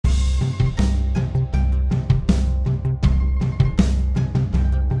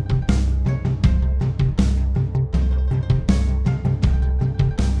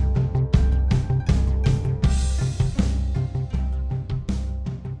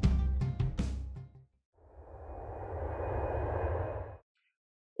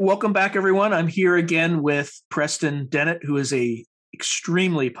Welcome back, everyone. I'm here again with Preston Dennett, who is a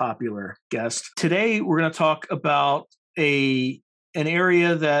extremely popular guest. Today, we're going to talk about an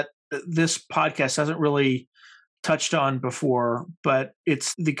area that this podcast hasn't really touched on before, but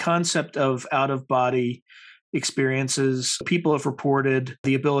it's the concept of out-of-body experiences. People have reported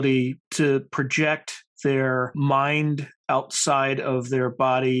the ability to project their mind outside of their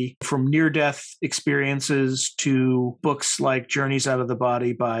body, from near-death experiences to books like Journeys Out of the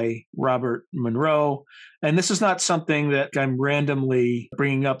Body by Robert Monroe. And this is not something that I'm randomly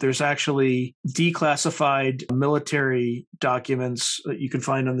bringing up. There's actually declassified military documents that you can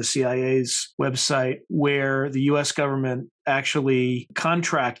find on the CIA's website where the US government actually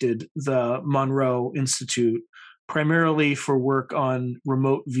contracted the Monroe Institute primarily for work on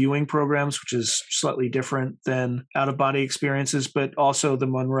remote viewing programs, which is slightly different than out-of-body experiences, but also the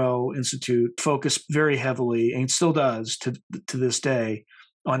Monroe Institute focused very heavily, and still does to this day,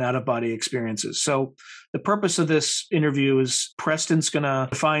 on out-of-body experiences. So the purpose of this interview is Preston's going to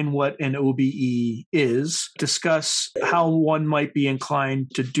define what an OBE is, discuss how one might be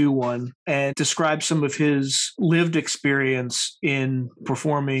inclined to do one, and describe some of his lived experience in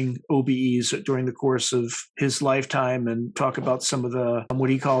performing OBEs during the course of his lifetime, and talk about some of the, what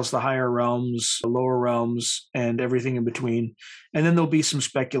he calls the higher realms, the lower realms, and everything in between. And then there'll be some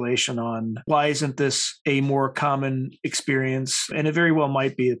speculation on why isn't this a more common experience? And it very well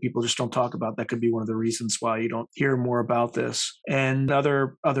might be that people just don't talk about. That could be one of the reasons why you don't hear more about this, and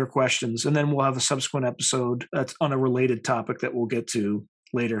other questions. And then we'll have a subsequent episode that's on a related topic that we'll get to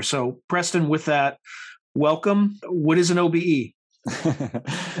later. So Preston, with that, welcome. What is an OBE?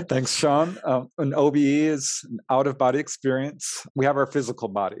 Thanks, Sean. An OBE is an out-of-body experience. We have our physical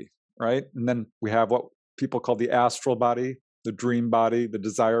body, right? And then we have what people call the astral body, the dream body, the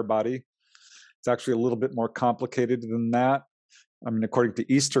desire body. It's actually a little bit more complicated than that. I mean, according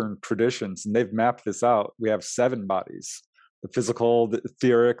to Eastern traditions, and they've mapped this out, we have 7 bodies: the physical, the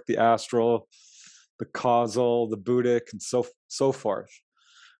etheric, the astral, the causal, the Buddhic, and so forth.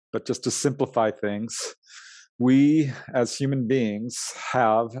 But just to simplify things, we as human beings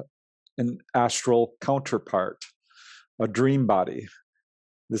have an astral counterpart, a dream body.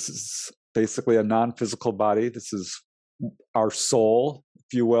 This is basically a non-physical body. This is our soul,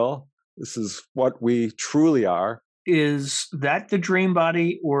 if you will. This is what we truly are. Is that the dream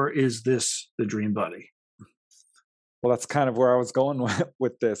body, or is this the dream body? Well, that's kind of where I was going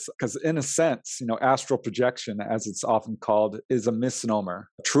with this, because in a sense, astral projection, as it's often called, is a misnomer.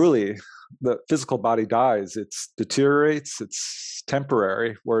 Truly, the physical body dies, it deteriorates, it's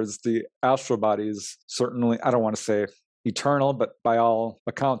temporary, whereas the astral body is certainly, I don't want to say eternal, but by all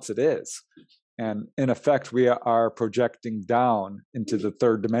accounts it is. And in effect, we are projecting down into the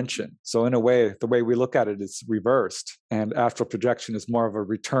third dimension. So in a way, the way we look at it is reversed. And astral projection is more of a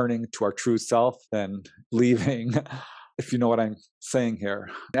returning to our true self than leaving, if you know what I'm saying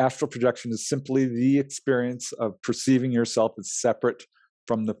here. Astral projection is simply the experience of perceiving yourself as separate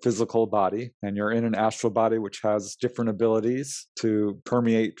from the physical body. And you're in an astral body which has different abilities to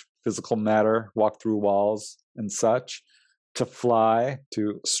permeate physical matter, walk through walls and such, to fly,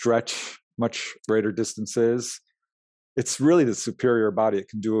 to stretch much greater distances. It's really the superior body.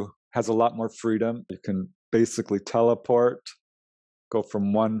 It has a lot more freedom. You can basically teleport, go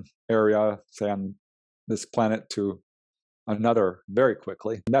from one area, say on this planet, to another very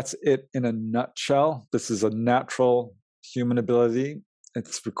quickly. And that's it in a nutshell. This is a natural human ability.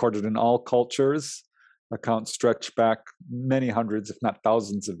 It's recorded in all cultures. Accounts stretch back many hundreds, if not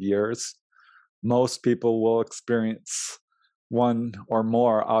thousands of years. Most people will experience one or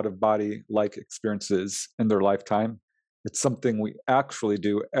more out-of-body-like experiences in their lifetime. It's something we actually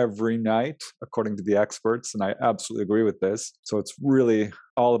do every night, according to the experts, and I absolutely agree with this. So it's really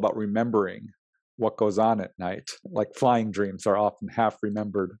all about remembering what goes on at night. Like flying dreams are often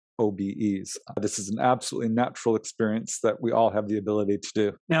half-remembered OBEs. This is an absolutely natural experience that we all have the ability to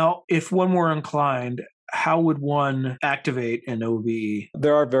do. Now, if one were inclined, how would one activate an OBE?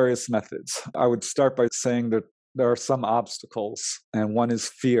 There are various methods. I would start by saying that there are some obstacles, and one is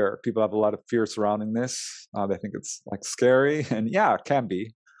fear. People have a lot of fear surrounding this. They think it's like scary, and yeah, it can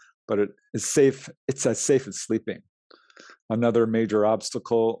be, but it is safe. It's as safe as sleeping. Another major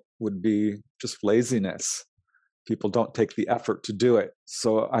obstacle would be just laziness. People don't take the effort to do it.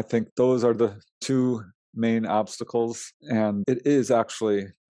 So I think those are the 2 main obstacles, and it is actually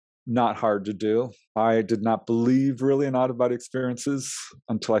not hard to do. I did not believe really in out-of-body experiences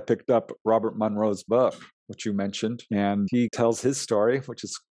until I picked up Robert Monroe's book, which you mentioned, and he tells his story, which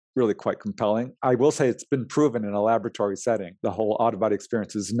is really quite compelling. I will say it's been proven in a laboratory setting. The whole out-of-body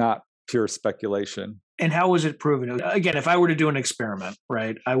experience is not pure speculation. And how was it proven? Again, if I were to do an experiment,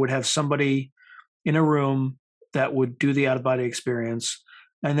 right, I would have somebody in a room that would do the out of body experience.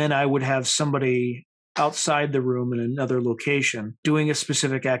 And then I would have somebody outside the room in another location doing a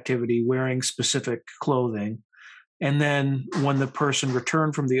specific activity, wearing specific clothing. And then when the person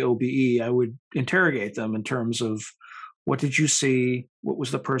returned from the OBE, I would interrogate them in terms of what did you see? What was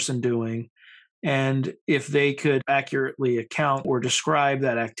the person doing? And if they could accurately account or describe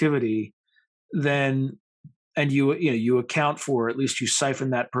that activity, then and you account for, at least you siphon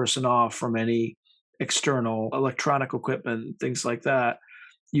that person off from any external electronic equipment, things like that,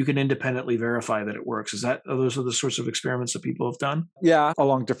 you can independently verify that it works. Those are the sorts of experiments that people have done? Yeah,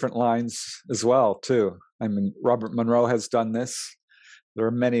 along different lines as well, too. I mean, Robert Monroe has done this. There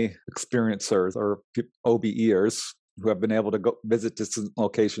are many experiencers or OBEers who have been able to go visit distant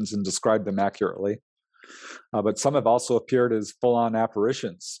locations and describe them accurately. But some have also appeared as full-on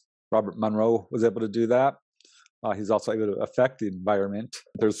apparitions. Robert Monroe was able to do that. He's also able to affect the environment.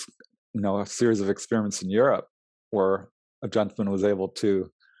 There's, a series of experiments in Europe where a gentleman was able to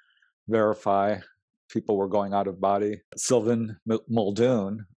verify people were going out of body. Sylvain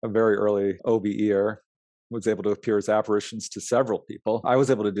Muldoon, a very early OBEer, was able to appear as apparitions to several people. I was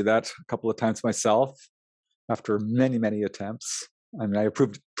able to do that a couple of times myself after many, many attempts. I mean, I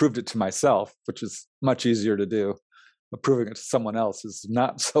proved it to myself, which is much easier to do. But proving it to someone else is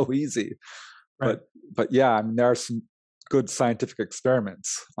not so easy. Right. But yeah, I mean, there are some good scientific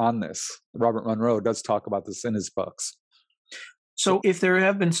experiments on this. Robert Monroe does talk about this in his books. So if there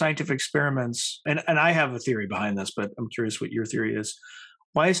have been scientific experiments, and I have a theory behind this, but I'm curious what your theory is.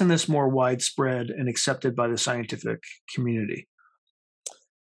 Why isn't this more widespread and accepted by the scientific community?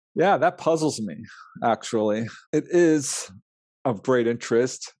 Yeah, that puzzles me, actually. It is of great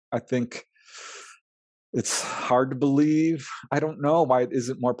interest. I think it's hard to believe. I don't know why it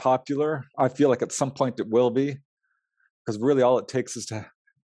isn't more popular. I feel like at some point it will be, because really all it takes is to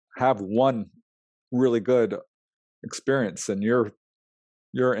have one really good experience and you're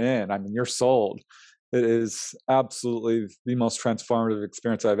in. I mean, you're sold. It is absolutely the most transformative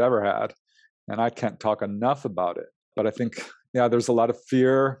experience I've ever had, and I can't talk enough about it. But I think, yeah, there's a lot of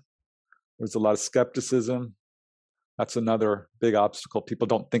fear. There's a lot of skepticism. That's another big obstacle. People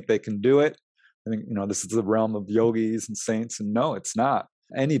don't think they can do it. I think, this is the realm of yogis and saints, and no, it's not.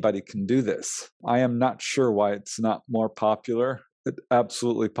 Anybody can do this. I am not sure why it's not more popular. It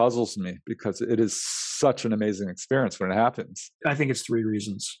absolutely puzzles me because it is such an amazing experience when it happens. I think it's 3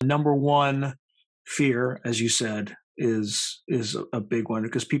 reasons. Number one, fear, as you said, is a big one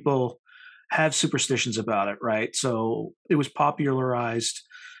because people have superstitions about it, right? So it was popularized,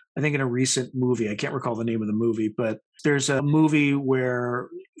 I think, in a recent movie. I can't recall the name of the movie, but there's a movie where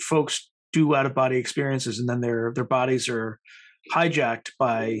folks do out-of-body experiences and then their bodies are hijacked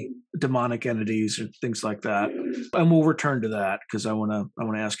by demonic entities or things like that. And we'll return to that because I want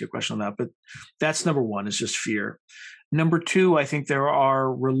to ask you a question on that. But that's number one, is just fear. Number two, I think there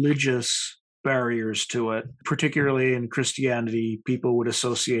are religious barriers to it, particularly in Christianity. People would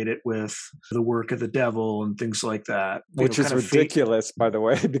associate it with the work of the devil and things like that. Which is ridiculous, by the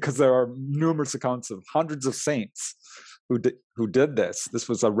way, because there are numerous accounts of hundreds of saints who did this. This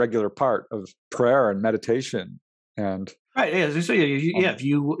was a regular part of prayer and meditation. And right, yeah. So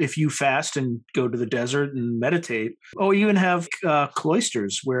if you fast and go to the desert and meditate, you even have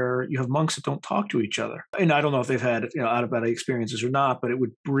cloisters where you have monks that don't talk to each other. And I don't know if they've had out of body experiences or not, but it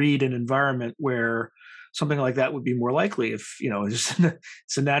would breed an environment where something like that would be more likely. If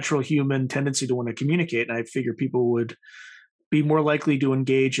it's a natural human tendency to want to communicate, and I figure people would be more likely to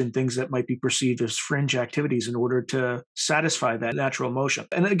engage in things that might be perceived as fringe activities in order to satisfy that natural emotion.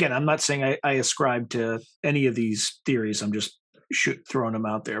 And again, I'm not saying I ascribe to any of these theories. I'm just throwing them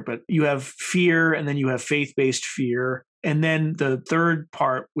out there. But you have fear, and then you have faith-based fear. And then the third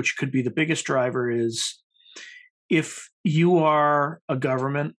part, which could be the biggest driver, is if you are a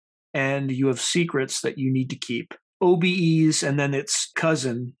government and you have secrets that you need to keep. OBEs and then its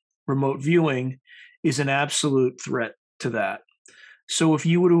cousin, remote viewing, is an absolute threat to that. So if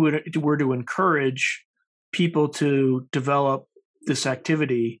you were to encourage people to develop this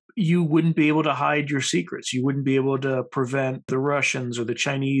activity, you wouldn't be able to hide your secrets. You wouldn't be able to prevent the Russians or the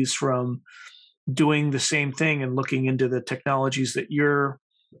Chinese from doing the same thing and looking into the technologies that you're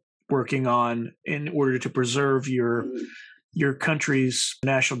working on in order to preserve your country's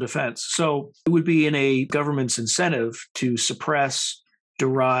national defense. So it would be in a government's incentive to suppress,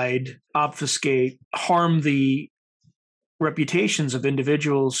 deride, obfuscate, harm the reputations of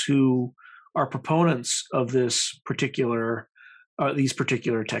individuals who are proponents of these particular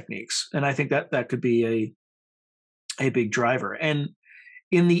techniques. And I think that could be a big driver. And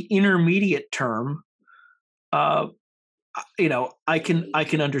in the intermediate term, uh, I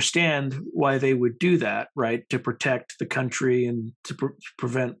can understand why they would do that, right? To protect the country and to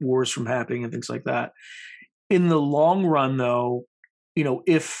prevent wars from happening and things like that. In the long run, though,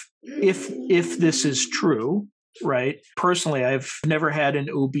 if this is true, right? Personally, I've never had an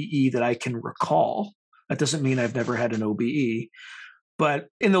OBE that I can recall. That doesn't mean I've never had an OBE. But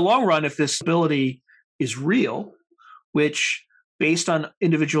in the long run, if this ability is real, which based on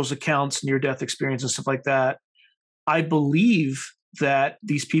individuals' accounts, near death experience, and stuff like that, I believe that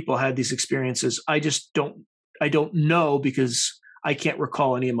these people had these experiences. I don't know because I can't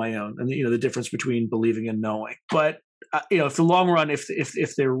recall any of my own, and the difference between believing and knowing. But if the long run,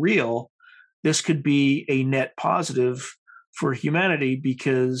 if they're real, this could be a net positive for humanity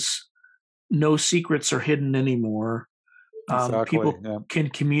because no secrets are hidden anymore. Exactly. People Yeah. can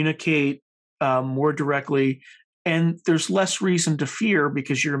communicate more directly, and there's less reason to fear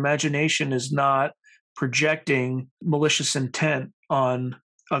because your imagination is not projecting malicious intent on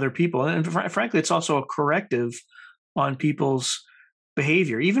other people. And frankly, it's also a corrective on people's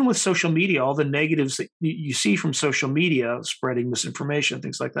behavior. Even with social media, all the negatives that you see from social media, spreading misinformation,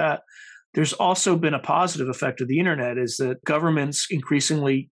 things like that, there's also been a positive effect of the internet is that governments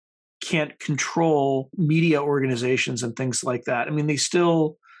increasingly can't control media organizations and things like that. I mean, they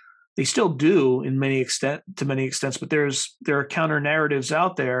still do in many extents, but there are counter narratives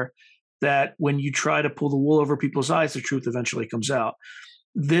out there that when you try to pull the wool over people's eyes, the truth eventually comes out.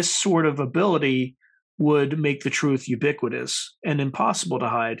 This sort of ability would make the truth ubiquitous and impossible to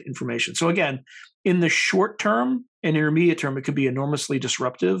hide information. So again, in the short term and intermediate term, it could be enormously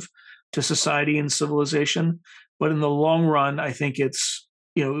disruptive to society and civilization. But in the long run, I think it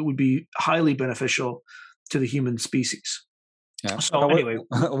would be highly beneficial to the human species. Yeah. So anyway,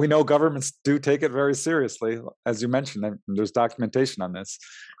 We know governments do take it very seriously, as you mentioned. There's documentation on this.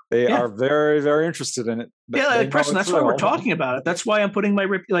 They yeah. are very, very interested in it. Yeah, They know Preston. it's That's why we're real. talking about it. That's why I'm putting my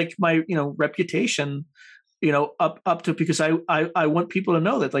reputation, up to, because I want people to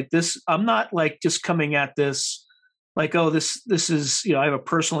know that, like, this. I'm not like just coming at this like, oh, this is, I have a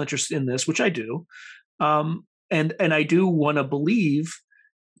personal interest in this, which I do, and I do want to believe.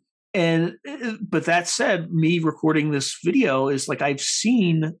 And but that said, me recording this video is like I've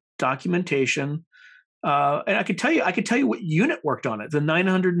seen documentation. And I could tell you what unit worked on it, the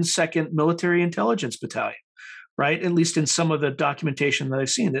 902nd Military Intelligence Battalion, right? At least in some of the documentation that I've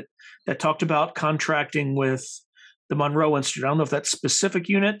seen that talked about contracting with the Monroe Institute. I don't know if that specific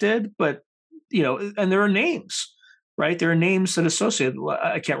unit did, but and there are names, right? There are names that associate.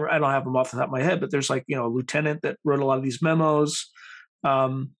 I don't have them off the top of my head, but there's like a lieutenant that wrote a lot of these memos.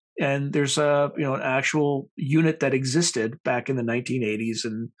 And there's an actual unit that existed back in the 1980s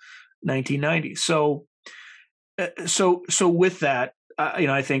and 1990s. So with that,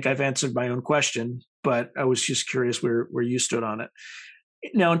 I think I've answered my own question, but I was just curious where you stood on it.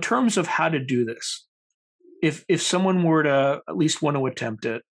 Now, in terms of how to do this, if someone were to at least want to attempt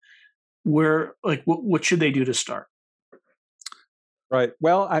it, what should they do to start? Right.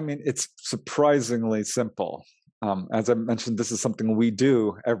 Well, I mean, it's surprisingly simple. As I mentioned, this is something we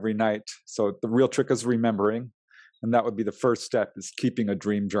do every night. So the real trick is remembering. And that would be the first step, is keeping a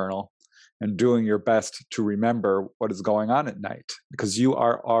dream journal and doing your best to remember what is going on at night, because you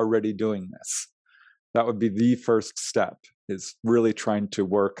are already doing this. That would be the first step, is really trying to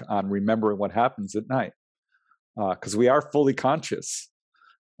work on remembering what happens at night. Because we are fully conscious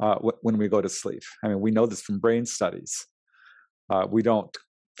when we go to sleep. I mean, we know this from brain studies. We don't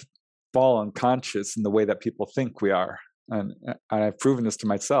fall unconscious in the way that people think we are. And I've proven this to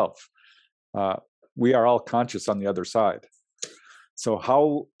myself. We are all conscious on the other side. So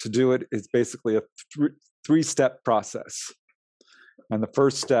how to do it is basically a three-step process. And the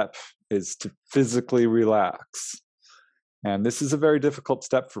first step is to physically relax. And this is a very difficult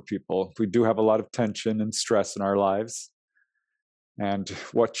step for people. We do have a lot of tension and stress in our lives. And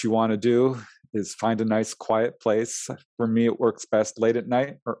what you want to do is find a nice quiet place. For me, it works best late at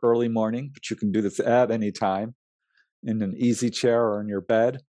night or early morning, but you can do this at any time, in an easy chair or in your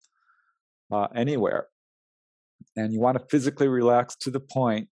bed, anywhere. And you want to physically relax to the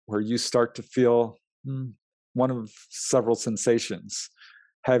point where you start to feel one of several sensations: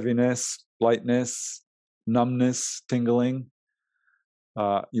 heaviness, lightness, numbness, tingling.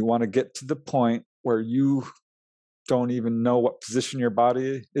 You want to get to the point where you don't even know what position your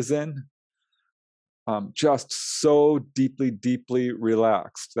body is in. Just so deeply, deeply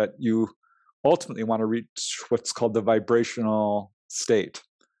relaxed that you ultimately want to reach what's called the vibrational state.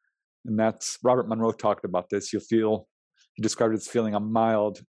 And that's, Robert Monroe talked about this. He described it as feeling a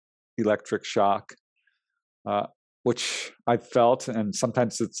mild electric shock. which I felt, and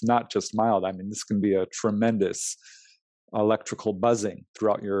sometimes it's not just mild. I mean, this can be a tremendous electrical buzzing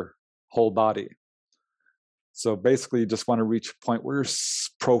throughout your whole body. So basically, you just want to reach a point where you're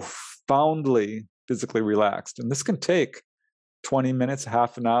profoundly physically relaxed. And this can take 20 minutes,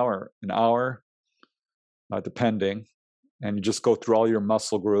 half an hour, depending. And you just go through all your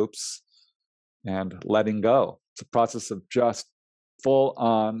muscle groups and letting go. It's a process of just full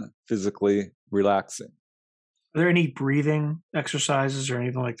on physically relaxing. Are there any breathing exercises or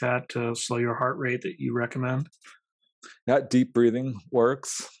anything like that to slow your heart rate that you recommend? That deep breathing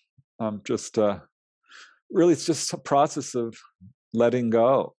works. Really, it's just a process of letting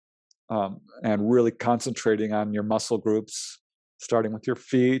go and really concentrating on your muscle groups, starting with your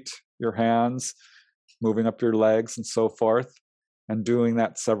feet, your hands, moving up your legs and so forth, and doing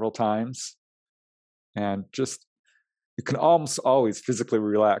that several times. And just, you can almost always physically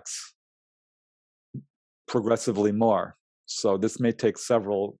relax progressively more. So this may take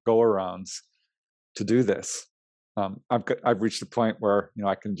several go-arounds to do this. I've reached a point where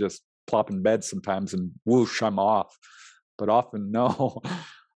I can just plop in bed sometimes and whoosh, I'm off. But often, no,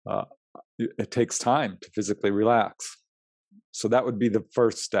 it takes time to physically relax. So that would be the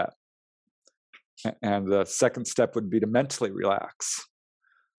first step. And the second step would be to mentally relax.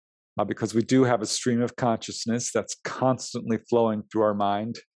 Because we do have a stream of consciousness that's constantly flowing through our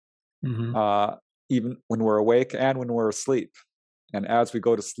mind, even when we're awake and when we're asleep. And as we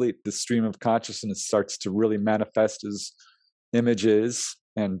go to sleep, this stream of consciousness starts to really manifest as images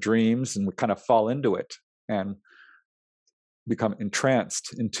and dreams, and we kind of fall into it and become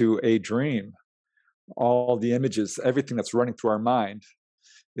entranced into a dream. All the images, everything that's running through our mind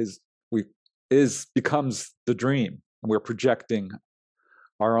becomes the dream, and we're projecting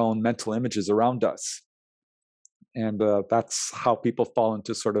our own mental images around us. And that's how people fall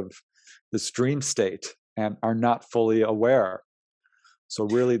into sort of this dream state and are not fully aware. So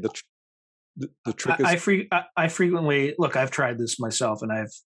really the trick is... I frequently, look, I've tried this myself and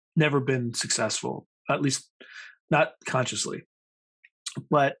I've never been successful, at least not consciously.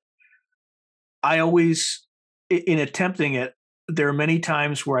 But I always, in attempting it, there are many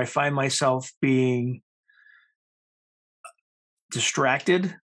times where I find myself being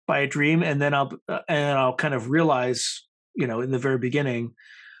distracted by a dream, and then I'll kind of realize, in the very beginning,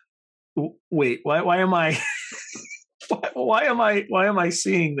 wait, why am I why am I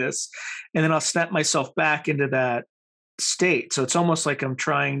seeing this? And then I'll snap myself back into that state. So it's almost like I'm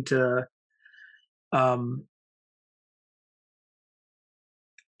trying to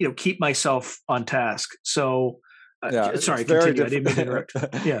keep myself on task. So sorry, continue. I didn't mean to interrupt.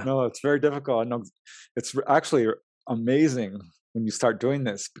 Yeah. No, it's very difficult. I know it's actually amazing when you start doing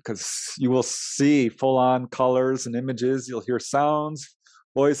this, because you will see full-on colors and images. You'll hear sounds,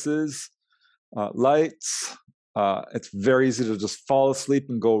 voices, lights. It's very easy to just fall asleep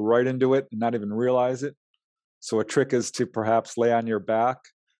and go right into it and not even realize it. So a trick is to perhaps lay on your back,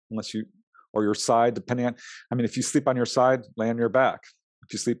 or your side, depending on, if you sleep on your side, lay on your back.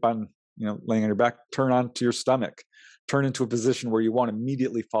 If you sleep on, laying on your back, turn onto your stomach, turn into a position where you won't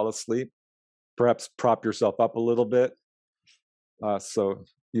immediately fall asleep. Perhaps prop yourself up a little bit, so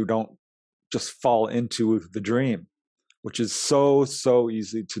you don't just fall into the dream, which is so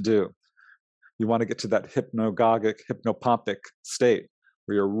easy to do. You want to get to that hypnopompic state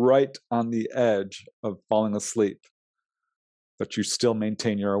where you're right on the edge of falling asleep, but you still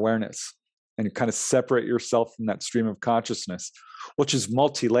maintain your awareness. And you kind of separate yourself from that stream of consciousness, which is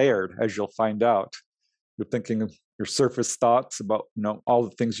multi-layered, as you'll find out. You're thinking of your surface thoughts about, all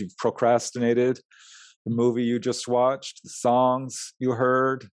the things you've procrastinated, the movie you just watched, the songs you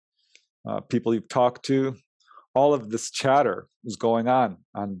heard, people you've talked to. All of this chatter is going on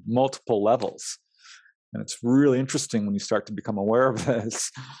multiple levels. And it's really interesting when you start to become aware of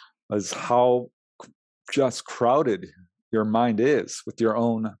this, as how just crowded your mind is with your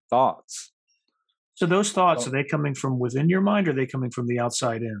own thoughts. So those thoughts, are they coming from within your mind, or are they coming from the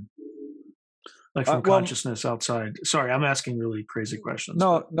outside in? Like from consciousness outside? Sorry, I'm asking really crazy questions.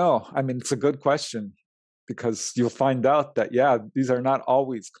 No. It's a good question, because you'll find out that, these are not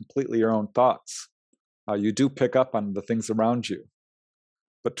always completely your own thoughts. You do pick up on the things around you.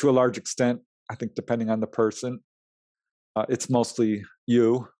 But to a large extent, I think depending on the person, it's mostly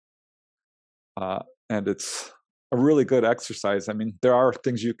you. And it's a really good exercise. There are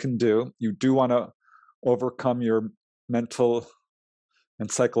things you can do. You do want to overcome your mental and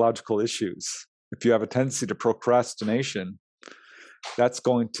psychological issues. If you have a tendency to procrastination, that's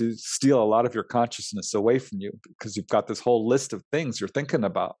going to steal a lot of your consciousness away from you, because you've got this whole list of things you're thinking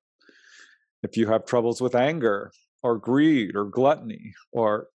about. If you have troubles with anger or greed or gluttony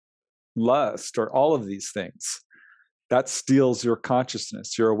or lust or all of these things, that steals your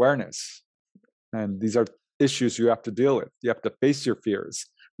consciousness, your awareness. And these are issues you have to deal with. You have to face your fears,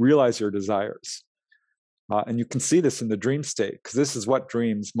 realize your desires. And you can see this in the dream state, because this is what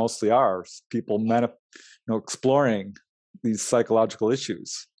dreams mostly are. People exploring these psychological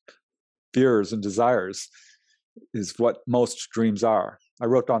issues, fears and desires is what most dreams are. I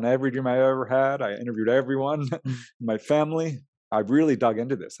wrote down every dream I ever had. I interviewed everyone in my family. I really dug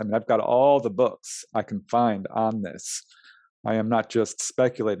into this. I mean, I've got all the books I can find on this. I am not just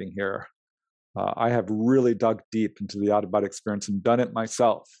speculating here. I have really dug deep into the out-of-body experience and done it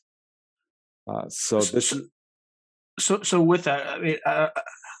myself. So with that, I mean,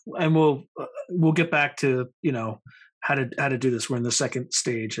 and we'll get back to how to do this. We're in the second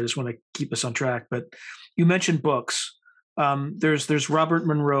stage. I just want to keep us on track. But you mentioned books. There's Robert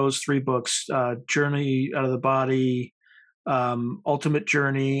Monroe's 3 books: Journey Out of the Body, Ultimate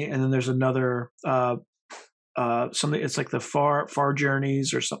Journey, and then there's another something. It's like the Far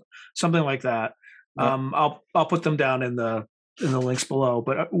Journeys or something like that. Yep. I'll put them down in the links below.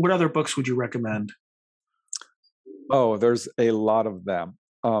 But what other books would you recommend? Oh, there's a lot of them.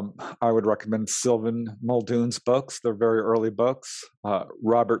 I would recommend Sylvan Muldoon's books. They're very early books.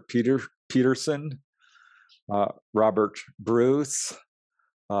 Robert Peterson, Robert Bruce,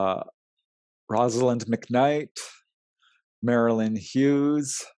 Rosalind McKnight, Marilyn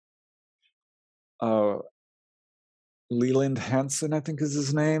Hughes, Leland Hansen, I think is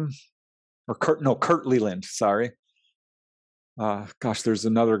his name, or Kurt Leland. Sorry. There's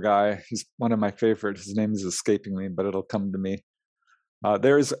another guy. He's one of my favorite. His name is escaping me, but it'll come to me.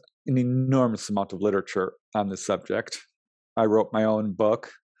 There is an enormous amount of literature on this subject. I wrote my own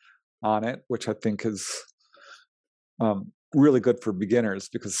book on it, which I think is really good for beginners,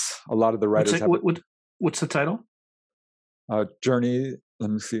 because a lot of the writers what's the title? Journey,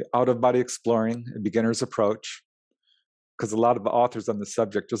 Out of Body Exploring, a Beginner's Approach, because a lot of the authors on the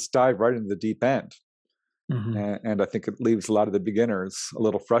subject just dive right into the deep end. Mm-hmm. And I think it leaves a lot of the beginners a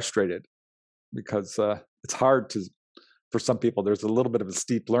little frustrated, because it's hard for some people. There's a little bit of a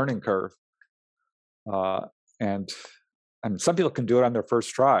steep learning curve. And some people can do it on their first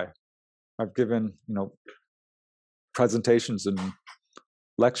try. I've given, presentations and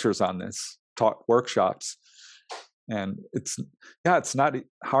lectures on this, taught workshops, and it's not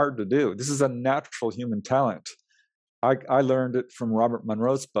hard to do. This is a natural human talent. I learned it from Robert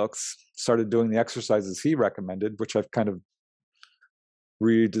Monroe's books, started doing the exercises he recommended, which I've kind of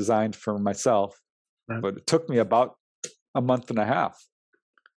redesigned for myself. Right. But it took me about a month and a half.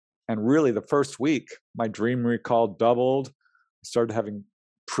 And really the first week, my dream recall doubled. I started having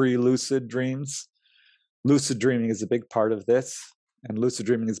pre-lucid dreams. Lucid dreaming is a big part of this. And lucid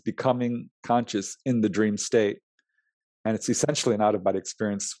dreaming is becoming conscious in the dream state. And it's essentially an out-of-body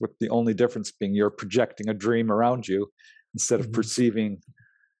experience, with the only difference being you're projecting a dream around you instead of perceiving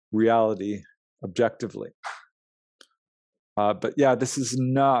reality objectively. But yeah, this is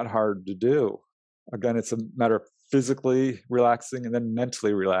not hard to do. Again, it's a matter of physically relaxing and then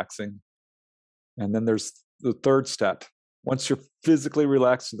mentally relaxing. And then there's the third step. Once you're physically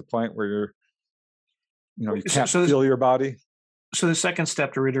relaxed to the point where you can't feel your body. So the second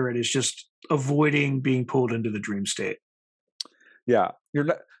step, to reiterate, is just avoiding being pulled into the dream state. Yeah, you're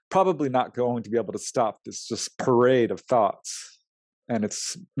probably not going to be able to stop this just parade of thoughts. And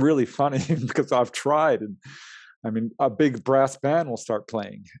it's really funny because I've tried. And a big brass band will start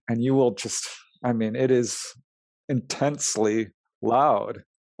playing and you will just, it is intensely loud,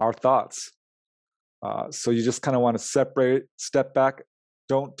 our thoughts. So you just kind of want to step back.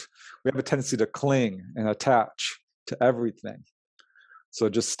 We have a tendency to cling and attach to everything. So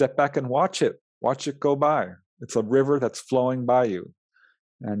just step back and watch it go by. It's a river that's flowing by you,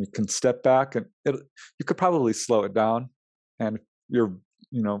 and you can step back, and you could probably slow it down. And if you're,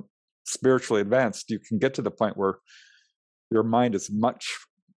 spiritually advanced, you can get to the point where your mind is much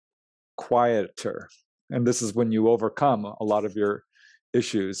quieter. And this is when you overcome a lot of your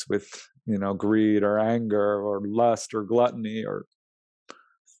issues with, greed or anger or lust or gluttony or,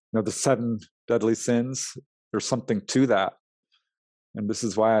 the 7 deadly sins. There's something to that. And this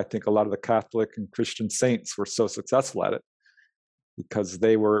is why I think a lot of the Catholic and Christian saints were so successful at it, because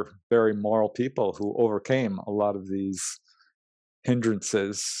they were very moral people who overcame a lot of these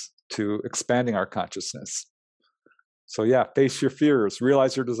hindrances to expanding our consciousness. So yeah, face your fears,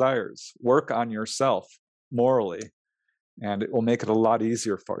 realize your desires, work on yourself morally, and it will make it a lot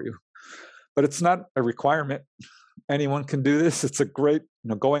easier for you. But it's not a requirement. Anyone can do this. It's a great,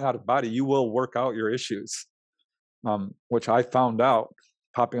 going out of body, you will work out your issues. Which I found out,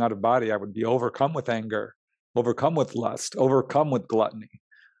 popping out of body, I would be overcome with anger, overcome with lust, overcome with gluttony.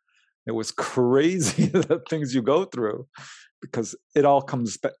 It was crazy the things you go through because it all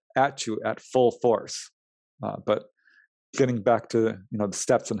comes at you at full force. But getting back to the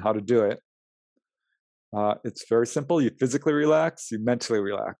steps and how to do it, it's very simple. You physically relax, you mentally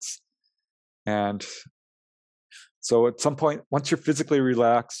relax, and so at some point, once you're physically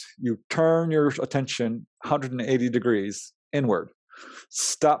relaxed, you turn your attention 180 degrees inward.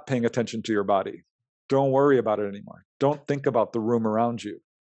 Stop paying attention to your body. Don't worry about it anymore. Don't think about the room around you.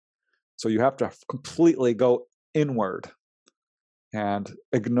 So you have to completely go inward and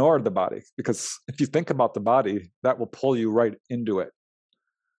ignore the body, because if you think about the body, that will pull you right into it.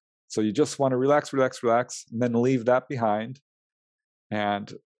 So you just want to relax, relax, relax, and then leave that behind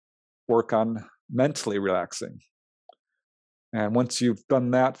and work on mentally relaxing. And once you've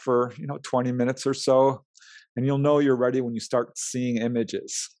done that for 20 minutes or so, and you'll know you're ready when you start seeing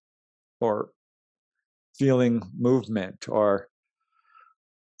images or feeling movement or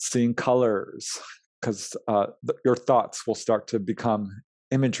seeing colors, because your thoughts will start to become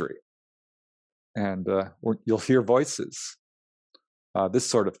imagery, and you'll hear voices, this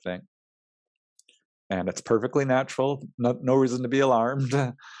sort of thing. And it's perfectly natural, no reason to be alarmed.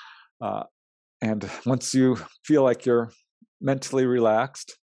 And once you feel like you're mentally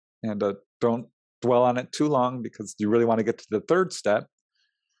relaxed, and don't dwell on it too long, because you really want to get to the third step,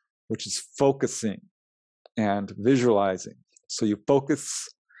 which is focusing and visualizing. So you focus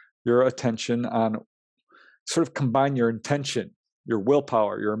your attention on, sort of combine your intention, your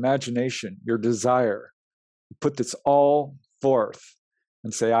willpower, your imagination, your desire. Put this all forth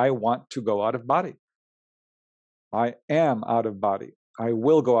and say, I want to go out of body. I am out of body. I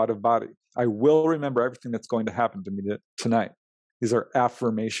will go out of body. I will remember everything that's going to happen to me tonight. These are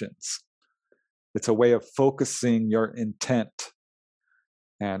affirmations. It's a way of focusing your intent.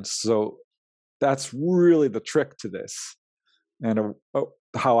 And so that's really the trick to this. And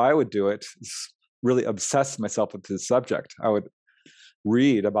how I would do it is really obsess myself with this subject. I would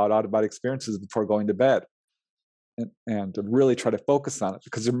read about out-of-body experiences before going to bed, and really try to focus on it,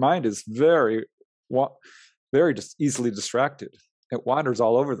 because your mind is very just easily distracted. It wanders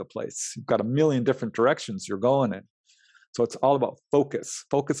all over the place. You've got a million different directions you're going in. So it's all about focus,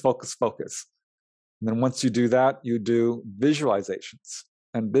 focus, focus, focus. And then once you do that, you do visualizations.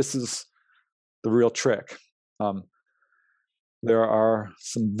 And this is the real trick. There are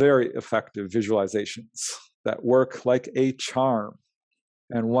some very effective visualizations that work like a charm.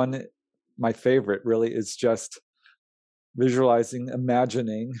 And one, my favorite really, is just visualizing,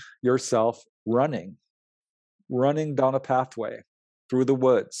 imagining yourself running down a pathway through the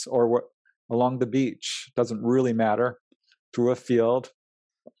woods or along the beach. Doesn't really matter. Through a field,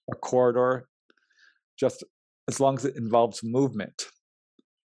 a corridor, just as long as it involves movement.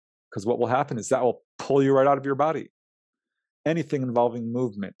 Because what will happen is that will pull you right out of your body. Anything involving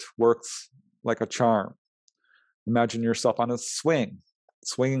movement works like a charm. Imagine yourself on a swing,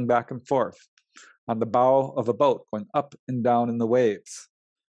 swinging back and forth, on the bow of a boat, going up and down in the waves,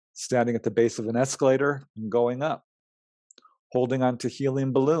 standing at the base of an escalator and going up, holding onto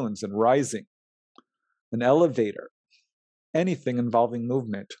helium balloons and rising, an elevator, anything involving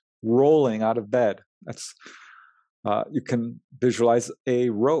movement, rolling out of bed. That's you can visualize a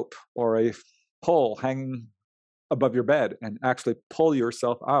rope or a pole hanging above your bed and actually pull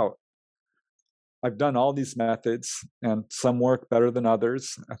yourself out. I've done all these methods, and some work better than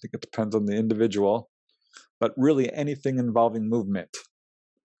others. I think it depends on the individual, but really anything involving movement.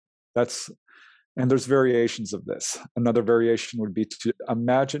 And there's variations of this. Another variation would be to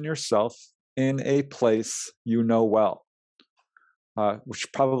imagine yourself in a place you know well, which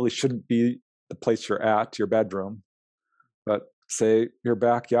probably shouldn't be the place you're at, your bedroom, but say your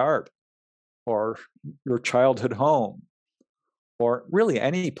backyard or your childhood home, or really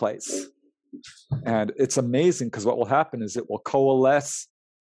any place. And it's amazing, because what will happen is it will coalesce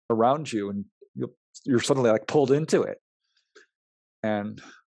around you, and you're suddenly like pulled into it. And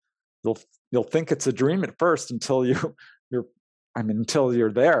you'll think it's a dream at first until until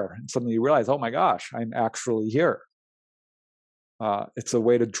you're there, and suddenly you realize, oh my gosh, I'm actually here. It's a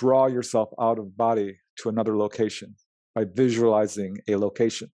way to draw yourself out of body to another location by visualizing a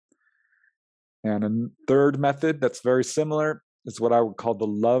location. And a third method that's very similar is what I would call the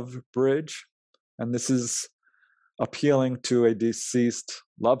love bridge. And this is appealing to a deceased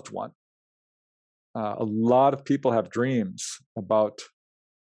loved one. A lot of people have dreams about,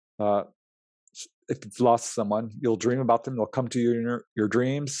 if you've lost someone, you'll dream about them. They'll come to you in your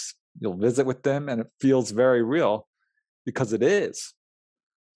dreams. You'll visit with them, and it feels very real, because it is.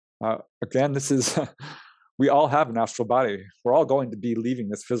 Again, this is, we all have an astral body. We're all going to be leaving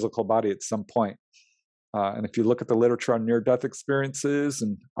this physical body at some point. And if you look at the literature on near-death experiences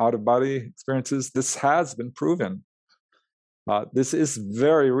and out-of-body experiences, this has been proven. This is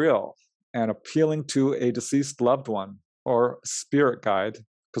very real, and appealing to a deceased loved one or spirit guide,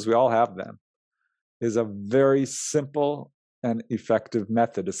 because we all have them, is a very simple and effective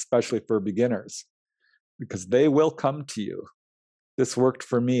method, especially for beginners, because they will come to you. This worked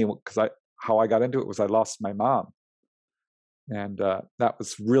for me because how I got into it was I lost my mom. And that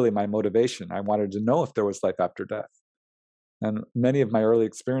was really my motivation. I wanted to know if there was life after death. And many of my early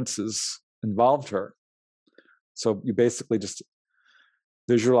experiences involved her. So you basically just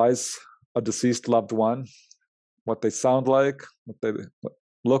visualize a deceased loved one, what they sound like, what they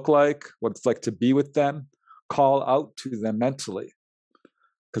look like, what it's like to be with them, call out to them mentally,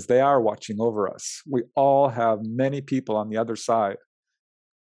 because they are watching over us. We all have many people on the other side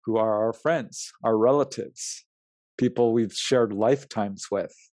who are our friends, our relatives, people we've shared lifetimes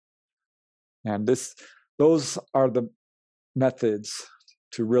with. And those are the methods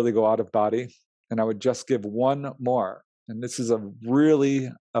to really go out of body. And I would just give one more. And this is a really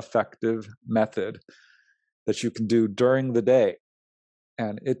effective method that you can do during the day.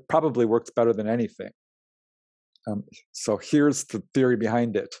 And it probably works better than anything. So here's the theory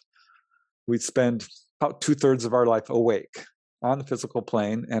behind it. We spend about 2/3 of our life awake on the physical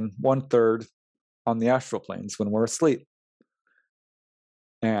plane and 1/3 on the astral planes when we're asleep.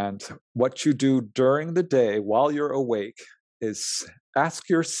 And what you do during the day while you're awake is ask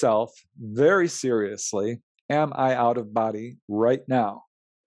yourself very seriously, am I out of body right now?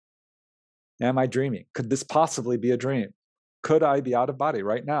 Am I dreaming? Could this possibly be a dream? Could I be out of body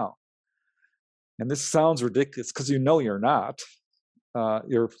right now? And this sounds ridiculous because you know you're not.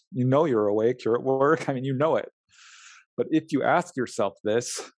 You know you're awake, you're at work, I mean, you know it. But if you ask yourself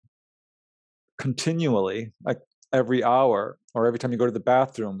this continually, like every hour, or every time you go to the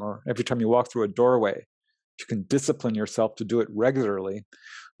bathroom, or every time you walk through a doorway, you can discipline yourself to do it regularly.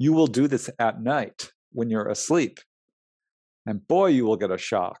 You will do this at night when you're asleep. And boy, you will get a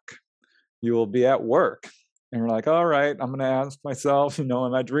shock. You will be at work and you're like, all right, I'm going to ask myself, am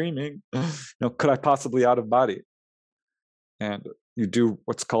I dreaming? Could I possibly out of body? And you do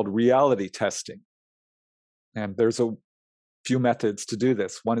what's called reality testing. And there's a few methods to do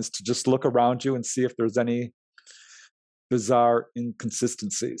this. One is to just look around you and see if there's any bizarre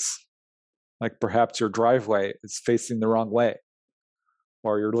inconsistencies. Like perhaps your driveway is facing the wrong way,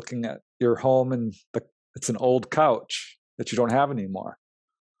 or you're looking at your home and it's an old couch that you don't have anymore,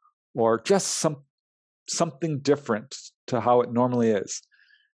 or just something different to how it normally is.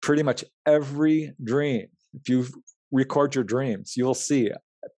 Pretty much every dream, if you record your dreams, you will see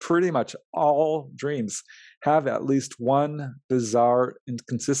pretty much all dreams have at least one bizarre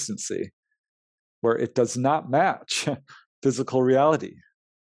inconsistency where it does not match physical reality.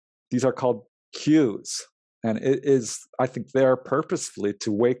 These are called cues. And it is, I think, there purposefully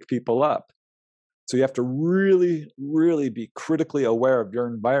to wake people up. So you have to really, really be critically aware of your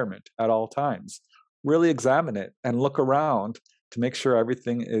environment at all times. Really examine it and look around to make sure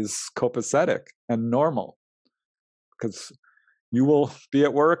everything is copacetic and normal. Because you will be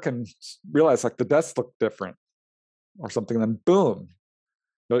at work and realize like the desks look different or something, then boom,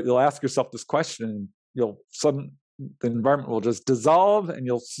 you'll ask yourself this question and the environment will just dissolve and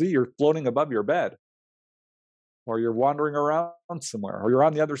you'll see you're floating above your bed, or you're wandering around somewhere, or you're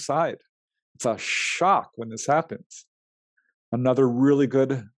on the other side. It's a shock when this happens. Another really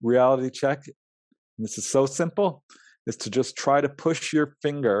good reality check, and this is so simple, is to just try to push your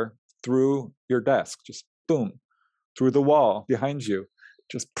finger through your desk, just boom, through the wall behind you.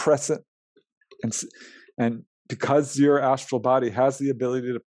 Just press it. And because your astral body has the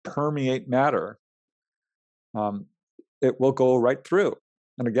ability to permeate matter, it will go right through.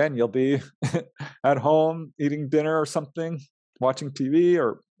 And again, you'll be at home eating dinner or something, watching TV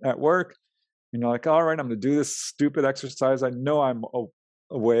or at work, and you're like, all right, I'm going to do this stupid exercise. I know I'm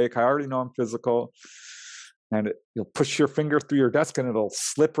awake. I already know I'm physical. And you'll push your finger through your desk and it'll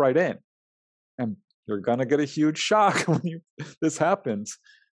slip right in. And you're going to get a huge shock when this happens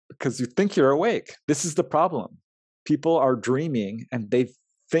because you think you're awake. This is the problem. People are dreaming and they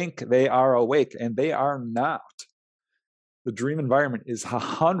think they are awake and they are not. The dream environment is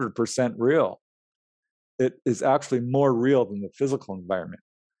 100% real. It is actually more real than the physical environment.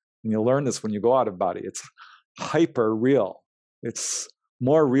 And you'll learn this when you go out of body. It's hyper real. It's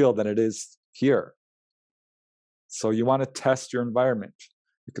more real than it is here. So you want to test your environment.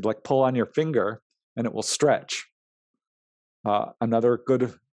 You could like pull on your finger and it will stretch. Another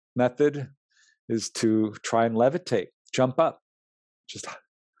good method is to try and levitate, jump up, just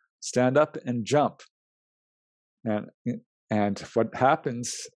stand up and jump. And what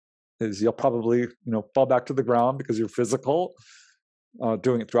happens is you'll probably, fall back to the ground because you're physical,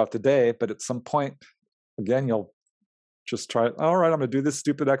 doing it throughout the day. But at some point, again, you'll just try, all right, I'm going to do this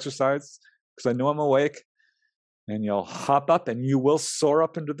stupid exercise because I know I'm awake. And you'll hop up and you will soar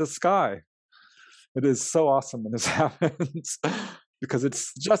up into the sky. It is so awesome when this happens because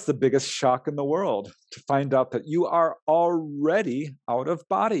it's just the biggest shock in the world to find out that you are already out of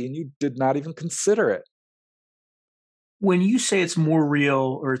body and you did not even consider it. When you say it's more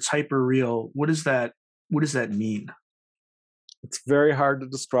real or it's hyper real, what does that mean? It's very hard to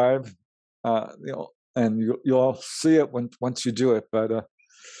describe, and you'll see it once you do it. But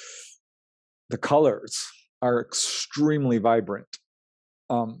the colors are extremely vibrant.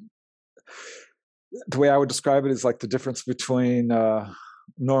 The way I would describe it is like the difference between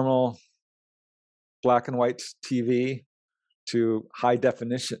normal black and white TV to high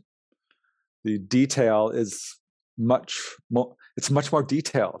definition. The detail is much more. It's much more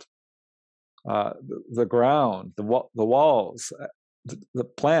detailed. The ground, the walls, the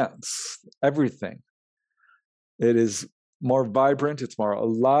plants, everything. It is more vibrant. It's more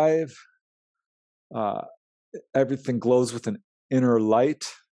alive. Everything glows with an inner light,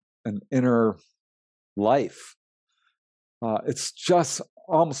 an inner life. It's just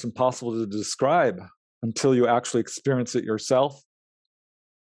almost impossible to describe until you actually experience it yourself.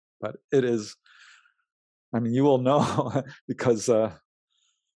 But it is, you will know because, I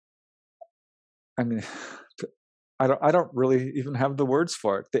don't really even have the words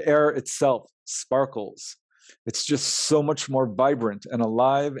for it. The air itself sparkles. It's just so much more vibrant and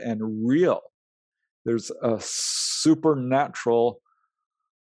alive and real. There's a supernatural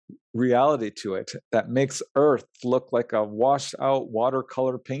reality to it that makes Earth look like a washed out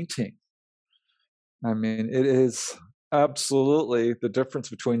watercolor painting. It is absolutely the difference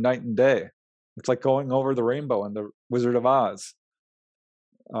between night and day. It's like going over the rainbow in the Wizard of Oz,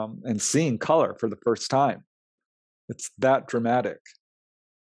 and seeing color for the first time. It's that dramatic.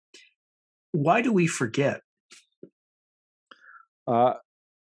 Why do we forget? I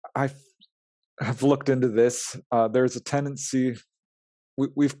have looked into this. There's a tendency,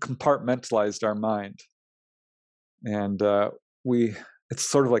 we've compartmentalized our mind, and it's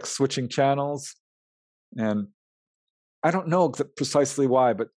sort of like switching channels. And I don't know precisely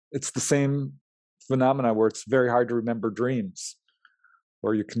why, but it's the same phenomena where it's very hard to remember dreams,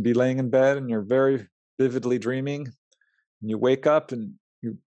 where you can be laying in bed and you're very vividly dreaming, and you wake up and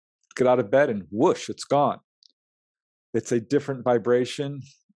you get out of bed and whoosh, it's gone. It's a different vibration.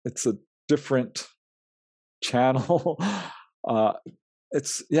 It's a different channel.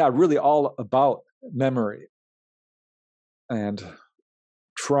 It's really all about memory. And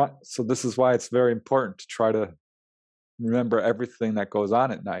so this is why it's very important to try to remember everything that goes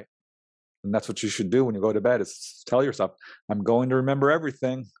on at night. And that's what you should do when you go to bed, is tell yourself, I'm going to remember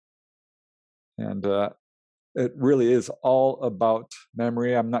everything. And it really is all about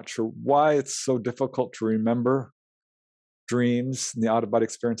memory. I'm not sure why it's so difficult to remember dreams and the out-of-body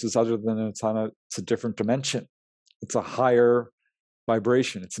experiences, other than it's a different dimension. It's a higher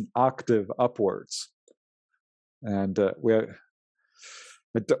vibration. It's an octave upwards. And I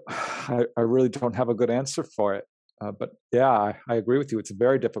really don't have a good answer for it. But I agree with you. It's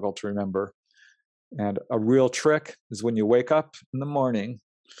very difficult to remember. And a real trick is when you wake up in the morning,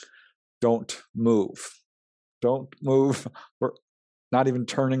 don't move. Don't move. Or not even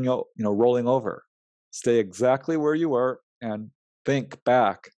turning, rolling over. Stay exactly where you were and think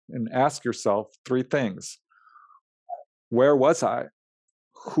back and ask yourself 3 things. Where was I?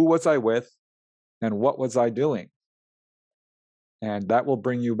 Who was I with? And what was I doing? And that will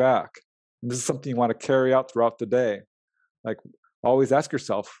bring you back. And this is something you want to carry out throughout the day. Like, always ask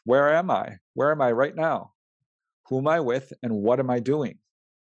yourself, where am I? Where am I right now? Who am I with? And what am I doing?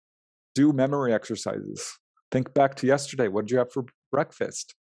 Do memory exercises. Think back to yesterday. What did you have for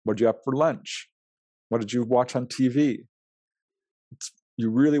breakfast? What did you have for lunch? What did you watch on TV? You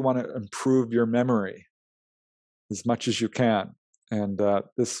really want to improve your memory as much as you can. And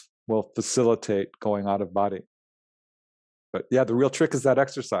this will facilitate going out of body. But the real trick is that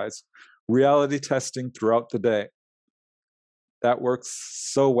exercise. Reality testing throughout the day. That works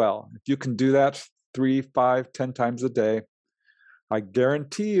so well. If you can do that 3, 5, 10 times a day, I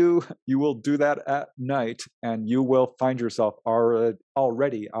guarantee you will do that at night and you will find yourself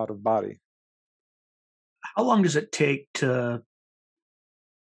already out of body. How long does it take to,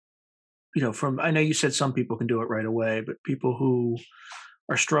 I know you said some people can do it right away, but people who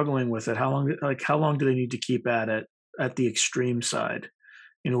are struggling with it, how long do they need to keep at it at the extreme side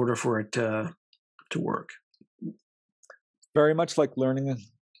in order for it to work? Very much like learning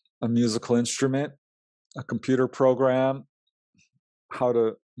a musical instrument, a computer program, how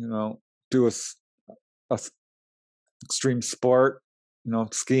to do a extreme sport,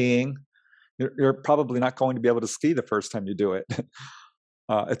 skiing, you're probably not going to be able to ski the first time you do it.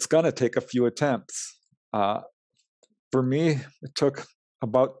 It's going to take a few attempts. For me, it took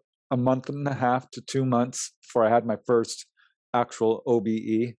about a month and a half to 2 months before I had my first actual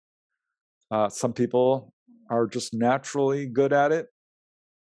OBE. Some people are just naturally good at it.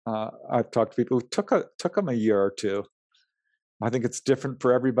 I've talked to people who took them a year or two. I think it's different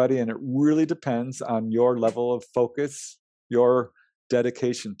for everybody, and it really depends on your level of focus, your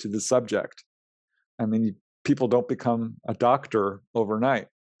dedication to the subject. I mean, people don't become a doctor overnight.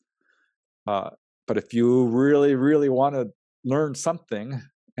 But if you really, really want to learn something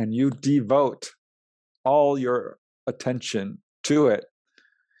and you devote all your attention to it,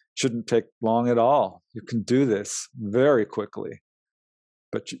 shouldn't take long at all. You can do this very quickly.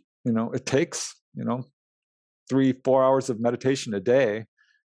 But it takes 3-4 hours of meditation a day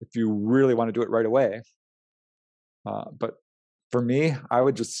if you really want to do it right away. But for me, I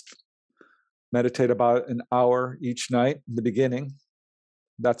would just meditate about an hour each night in the beginning.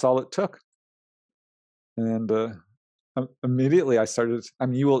 That's all it took. And immediately I started,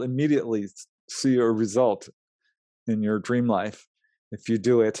 you will immediately see a result in your dream life if you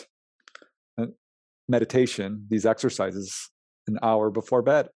do it. Meditation, these exercises, an hour before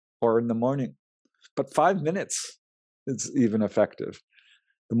bed or in the morning. But 5 minutes is even effective.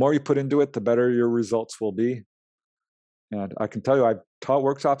 The more you put into it, the better your results will be. And I can tell you, I've taught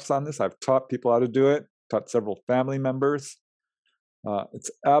workshops on this. I've taught people how to do it, taught several family members.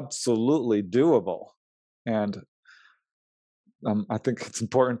 It's absolutely doable. And I think it's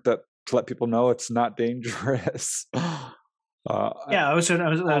important to let people know it's not dangerous. That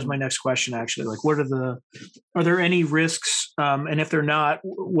was my next question, actually. Like, are there any risks? And if they're not,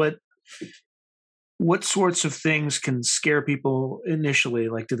 what sorts of things can scare people initially?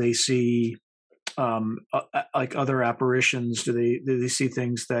 Like, do they see like other apparitions? Do they see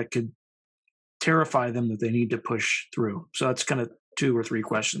things that could terrify them that they need to push through? So that's kind of 2 or 3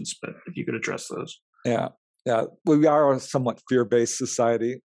 questions, but if you could address those. Yeah. We are a somewhat fear-based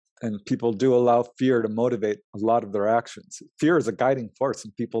society, and people do allow fear to motivate a lot of their actions. Fear is a guiding force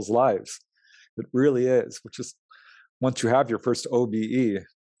in people's lives. It really is, which is, once you have your first OBE,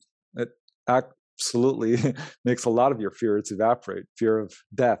 it absolutely makes a lot of your fears evaporate. Fear of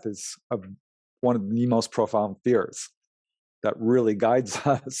death is one of the most profound fears that really guides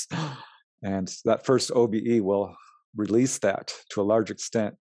us. And that first OBE will release that to a large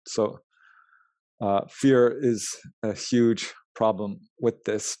extent. So fear is a huge problem with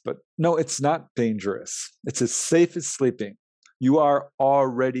this, but no, it's not dangerous. It's as safe as sleeping. You are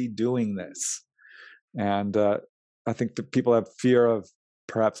already doing this. And I think that people have fear of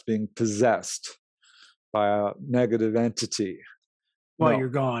perhaps being possessed by a negative entity. While you're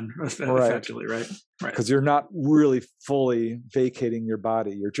gone, effectively, right? Because you're not really fully vacating your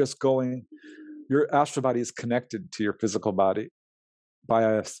body. You're just going, your astral body is connected to your physical body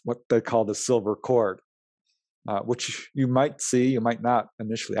by what they call the silver cord, which you might see, you might not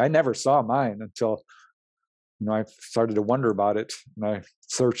initially. I never saw mine until I started to wonder about it, and I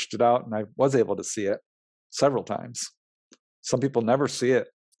searched it out, and I was able to see it several times. Some people never see it,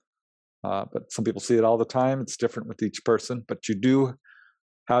 but some people see it all the time. It's different with each person, but you do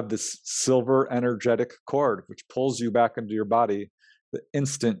have this silver energetic cord which pulls you back into your body the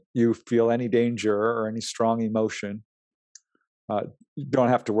instant you feel any danger or any strong emotion. You don't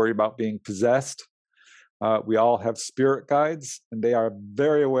have to worry about being possessed. We all have spirit guides, and they are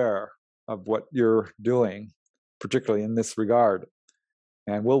very aware of what you're doing, particularly in this regard,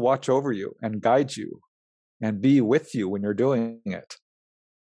 and will watch over you and guide you and be with you when you're doing it.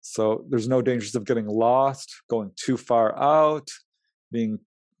 So there's no dangers of getting lost, going too far out, being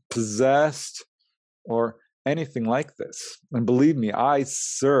possessed, or anything like this. And believe me, I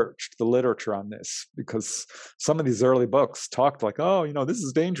searched the literature on this, because some of these early books talked like, oh, this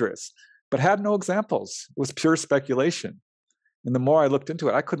is dangerous, but had no examples. It was pure speculation. And the more I looked into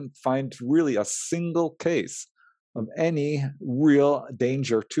it, I couldn't find really a single case of any real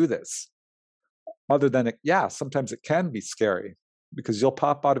danger to this. Other than, sometimes it can be scary, because you'll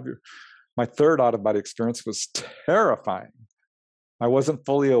pop out of my third out-of-body experience was terrifying. I wasn't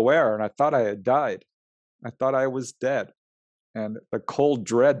fully aware, and I thought I had died. I thought I was dead. And the cold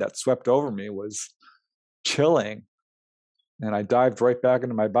dread that swept over me was chilling. And I dived right back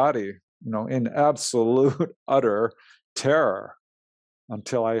into my body, in absolute, utter terror,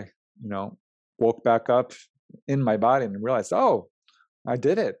 until I, woke back up in my body and realized, oh, I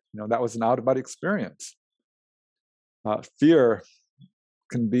did it. That was an out-of-body experience. Fear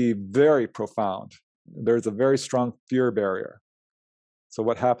can be very profound. There's a very strong fear barrier. So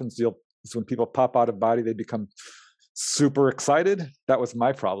what happens is when people pop out of body, they become super excited. That was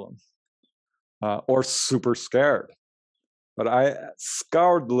my problem, or super scared. But I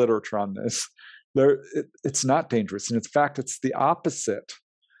scoured the literature on this. It's not dangerous, and in fact, it's the opposite.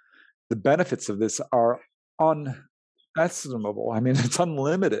 The benefits of this are unestimable. I mean, it's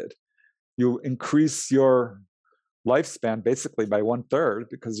unlimited. You increase your lifespan basically by 1/3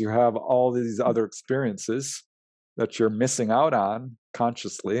 because you have all these other experiences that you're missing out on,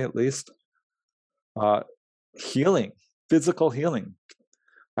 consciously at least. Healing, physical healing.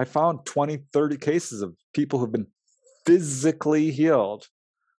 I found 20, 30 cases of people who've been physically healed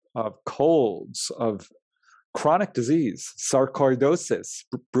of colds, of chronic disease, sarcoidosis.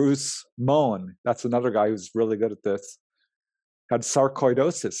 Bruce Moen, that's another guy who's really good at this, had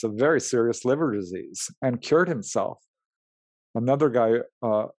sarcoidosis, a very serious liver disease, and cured himself. Another guy,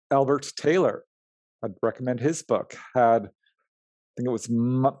 Albert Taylor, I'd recommend his book, had, I think it was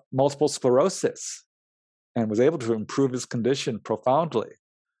multiple sclerosis, and was able to improve his condition profoundly.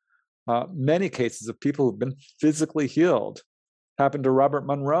 Many cases of people who've been physically healed happened to Robert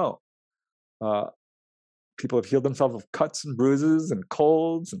Monroe. People have healed themselves of cuts and bruises and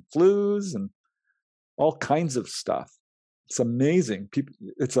colds and flus and all kinds of stuff. It's amazing.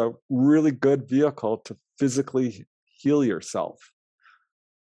 It's a really good vehicle to physically heal yourself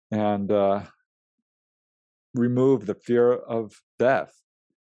and remove the fear of death.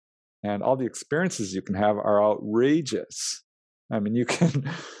 And all the experiences you can have are outrageous. I mean, you can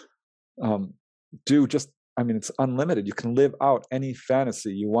it's unlimited. You can live out any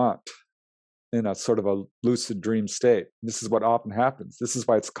fantasy you want in a sort of a lucid dream state. This is what often happens. This is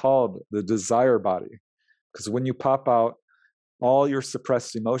why it's called the desire body. Because when you pop out, all your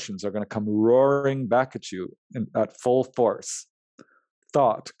suppressed emotions are going to come roaring back at you at full force.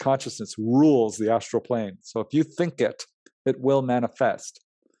 Thought, consciousness rules the astral plane. So if you think it, it will manifest.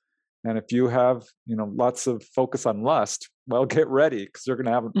 And if you have, lots of focus on lust, well, get ready because you're going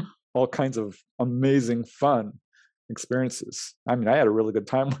to have all kinds of amazing fun experiences. I mean, I had a really good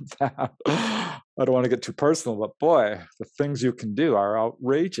time with that. I don't want to get too personal, but boy, the things you can do are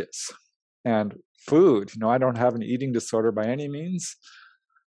outrageous. And food, I don't have an eating disorder by any means,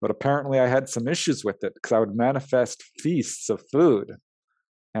 but apparently I had some issues with it because I would manifest feasts of food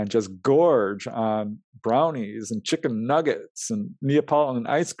and just gorge on brownies and chicken nuggets and Neapolitan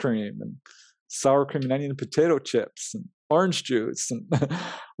ice cream and sour cream and onion and potato chips and orange juice. And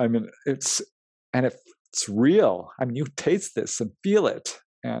I mean, it's real. I mean, you taste this and feel it,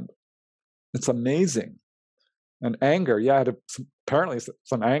 and it's amazing. And anger, I had apparently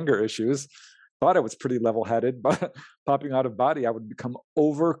some anger issues. Thought I was pretty level-headed, but popping out of body, I would become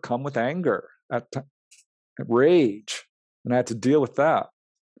overcome with anger, at rage, and I had to deal with that.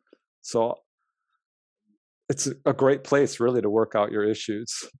 So it's a great place, really, to work out your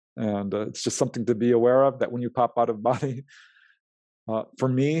issues, and it's just something to be aware of. That when you pop out of body, for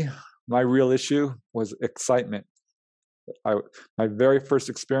me, my real issue was excitement. My very first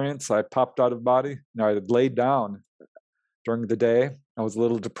experience, I popped out of body. I had laid down during the day. I was a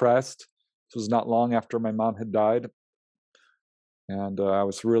little depressed. This was not long after my mom had died, and I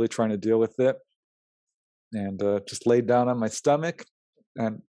was really trying to deal with it. And just laid down on my stomach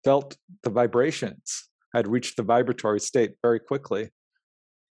and felt the vibrations. I'd reached the vibratory state very quickly,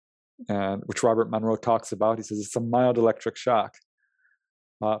 and which Robert Monroe talks about. He says it's a mild electric shock.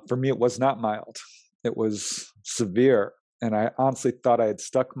 For me, it was not mild. It was severe. And I honestly thought I had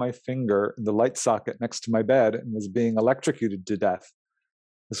stuck my finger in the light socket next to my bed and was being electrocuted to death.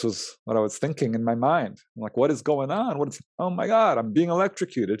 This was what I was thinking in my mind. I'm like, what is going on? Oh my God, I'm being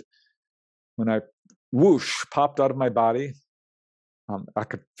electrocuted. When I whoosh popped out of my body, I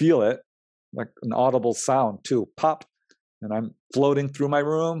could feel it, like an audible sound too, pop. And I'm floating through my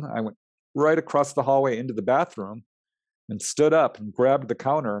room. I went right across the hallway into the bathroom and stood up and grabbed the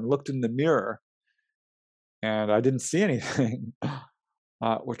counter and looked in the mirror. And I didn't see anything,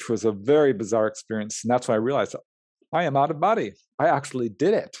 which was a very bizarre experience. And that's when I realized I am out of body. I actually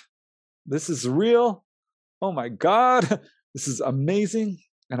did it. This is real. Oh my God, this is amazing.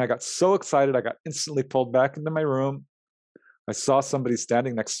 And I got so excited, I got instantly pulled back into my room. I saw somebody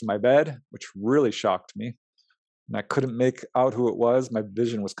standing next to my bed, which really shocked me. And I couldn't make out who it was. My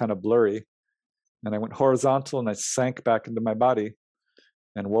vision was kind of blurry. And I went horizontal and I sank back into my body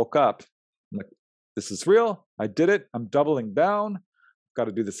and woke up. I'm like, this is real. I did it. I'm doubling down. I've got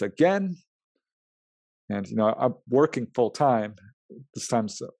to do this again. And, I'm working full time this time,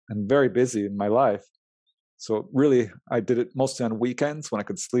 and very busy in my life. So really, I did it mostly on weekends when I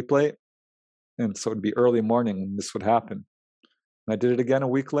could sleep late. And so it'd be early morning when this would happen. And I did it again a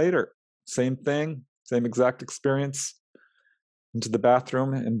week later. Same thing, same exact experience. into the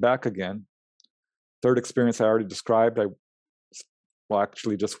bathroom and back again. Third experience I already described. I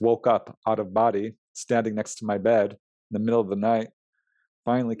actually just woke up out of body, standing next to my bed in the middle of the night.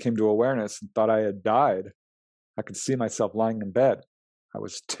 Finally came to awareness and thought I had died. I could see myself lying in bed. I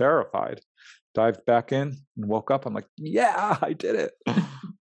was terrified. Dived back in and woke up. I'm like, yeah, I did it.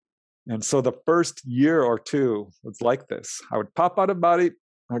 And so the first year or two was like this. I would pop out of body,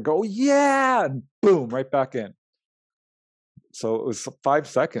 I'd go, yeah, and boom, right back in. So it was 5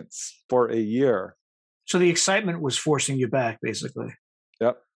 seconds for a year. So the excitement was forcing you back, basically.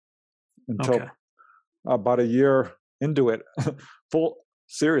 Yep. Until about a year into it,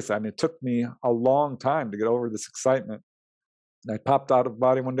 seriously, I mean, it took me a long time to get over this excitement. And I popped out of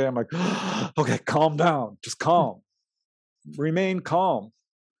body one day. I'm like, okay, calm down, just calm, remain calm.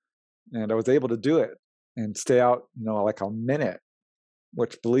 And I was able to do it and stay out, like a minute,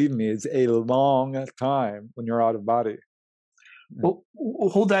 which, believe me, is a long time when you're out of body. Well,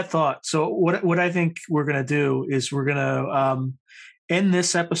 hold that thought. So what I think we're going to do is we're going to end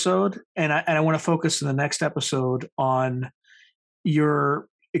this episode, and I want to focus in the next episode on your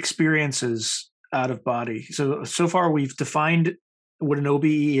experiences out of body. So far we've defined what an OBE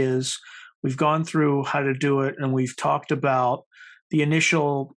is. We've gone through how to do it, and we've talked about the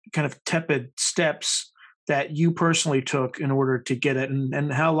initial kind of tepid steps that you personally took in order to get it,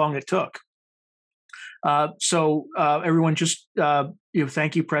 and how long it took. So everyone, just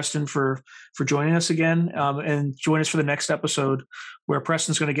thank you, Preston, for joining us again, and join us for the next episode, where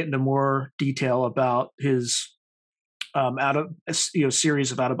Preston's going to get into more detail about his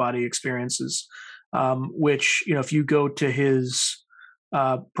series of out of body experiences. Which, if you go to his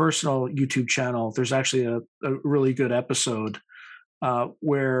personal YouTube channel, there's actually a really good episode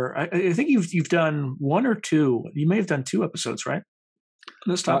where I think you've done one or two. You may have done 2 episodes, right?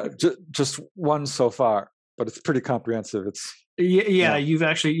 This topic? Just one so far, but it's pretty comprehensive. It's you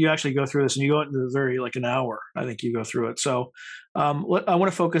actually go through this, and you go into very like an hour. I think you go through it. So I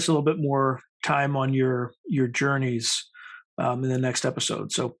want to focus a little bit more time on your journeys in the next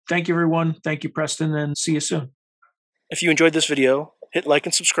episode. So thank you, everyone. Thank you, Preston, and see you soon. If you enjoyed this video, hit like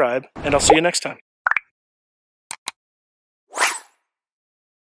and subscribe, and I'll see you next time.